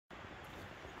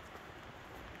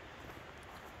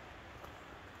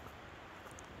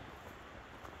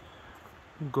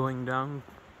Going down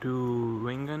to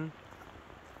Wengen,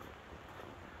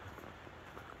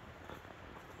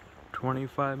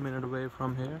 25 minutes away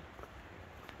from here.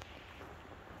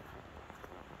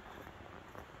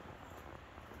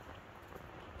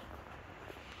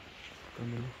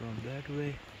 Coming from that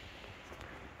way,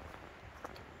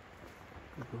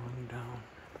 going down.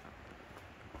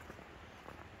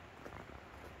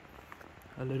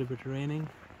 A little bit raining,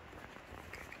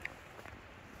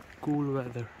 cool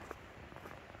weather.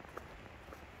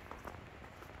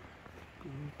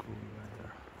 Cool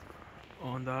weather.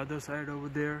 On the other side over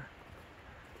there,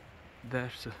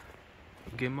 that's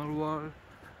Gimmelwald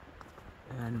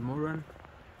and Murren.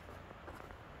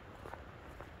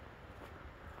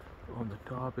 On the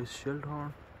top is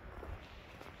Schildhorn.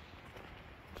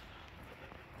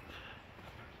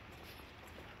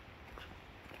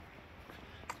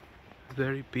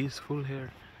 Very peaceful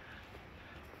here,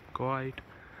 quiet.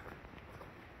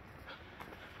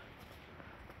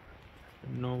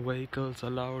 No vehicles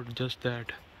allowed, just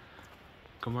that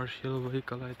commercial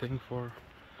vehicle I think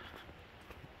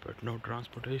but no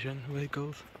transportation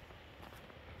vehicles.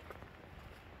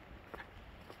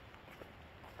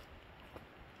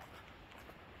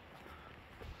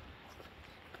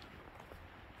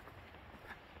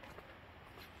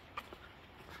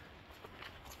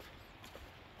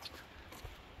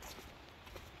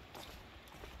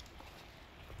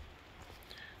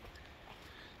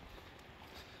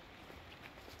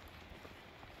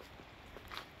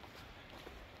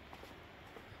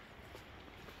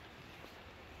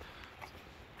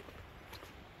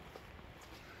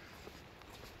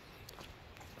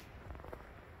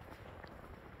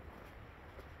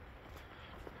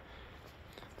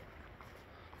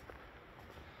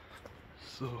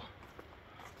 So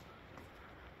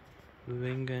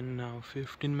Wengen, now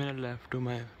 15 minutes left to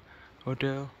my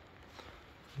hotel.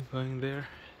 Going there.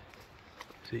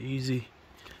 It's an easy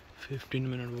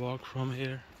 15-minute walk from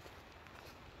here.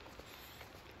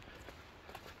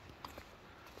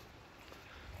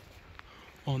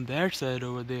 On that side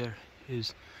over there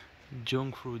is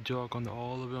Jungfrau Joch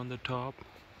all the way on the top.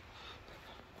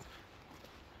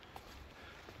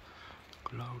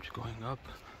 Clouds going up.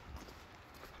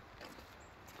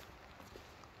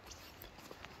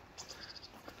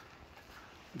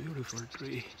 Beautiful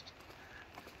tree.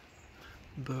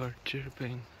 Bird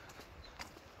chirping.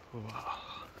 Wow.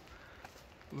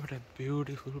 What a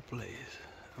beautiful place.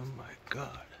 Oh my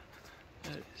God.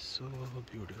 That is so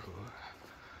beautiful.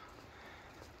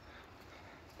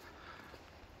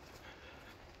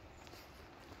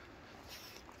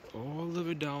 All the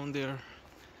way down there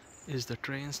is the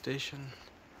train station.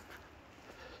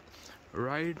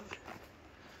 Right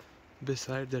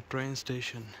beside the train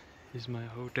station is my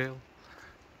hotel.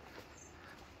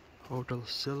 Hotel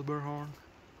Silberhorn.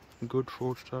 Good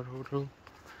 4-star hotel.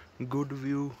 Good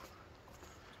view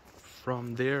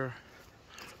from there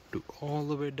to all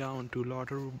the way down to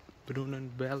Lauterbrunnen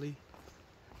Valley.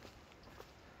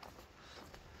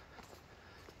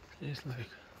 It's like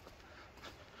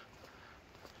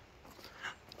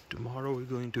tomorrow we're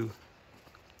going to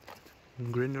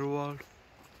Grindelwald,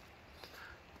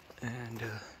 and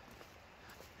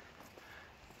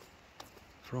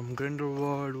from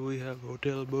Grindelwald we have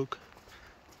hotel book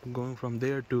going from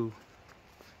there to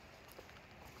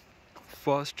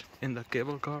first in the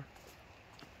cable car,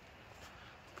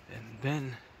 and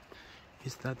then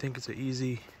I think it's an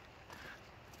easy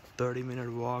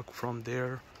 30-minute walk from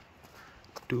there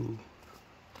to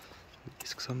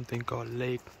something called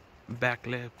Lake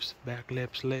Backlaps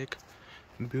Lake.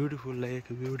 Beautiful lake,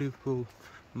 beautiful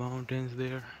mountains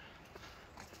there.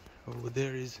 Over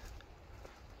there is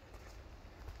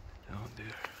down there.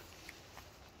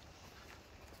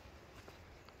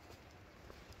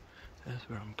 That's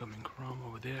where I'm coming from,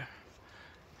 over there.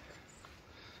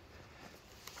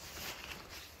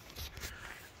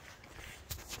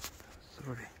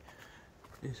 Sorry,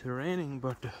 it's raining,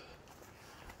 but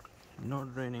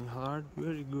not raining hard.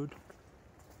 Very good.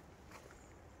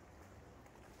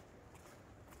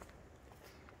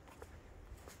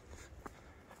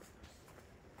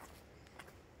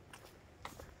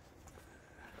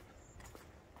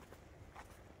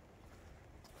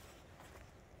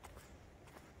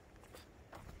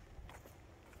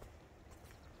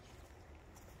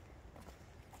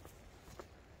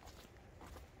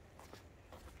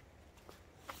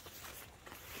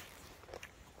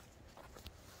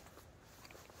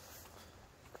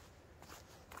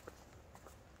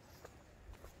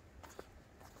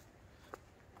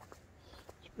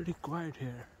 Pretty quiet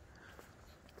here.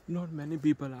 Not many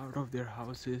people out of their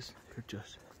houses. They're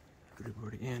just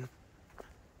everybody in.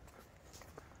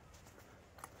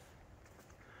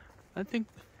 I think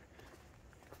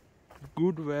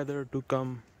good weather to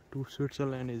come to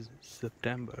Switzerland is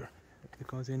September,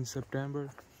 because in September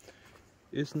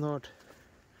it's not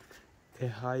a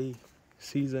high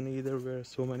season either where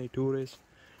so many tourists.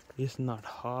 It's not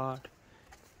hot,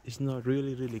 it's not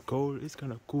really cold, it's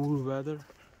kind of cool weather.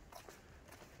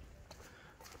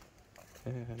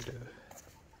 And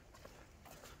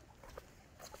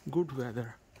good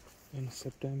weather in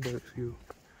September if you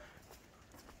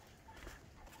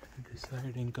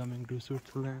decide in coming to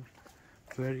Switzerland.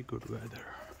 Very good weather,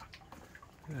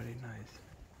 very nice.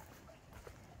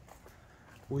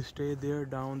 We stayed there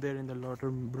down there in the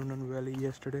Lauterbrunnen Valley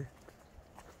yesterday,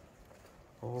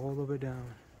 all the way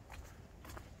down.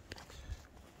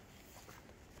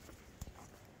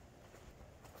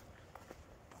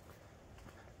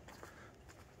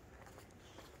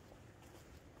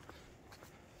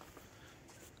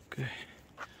 Okay.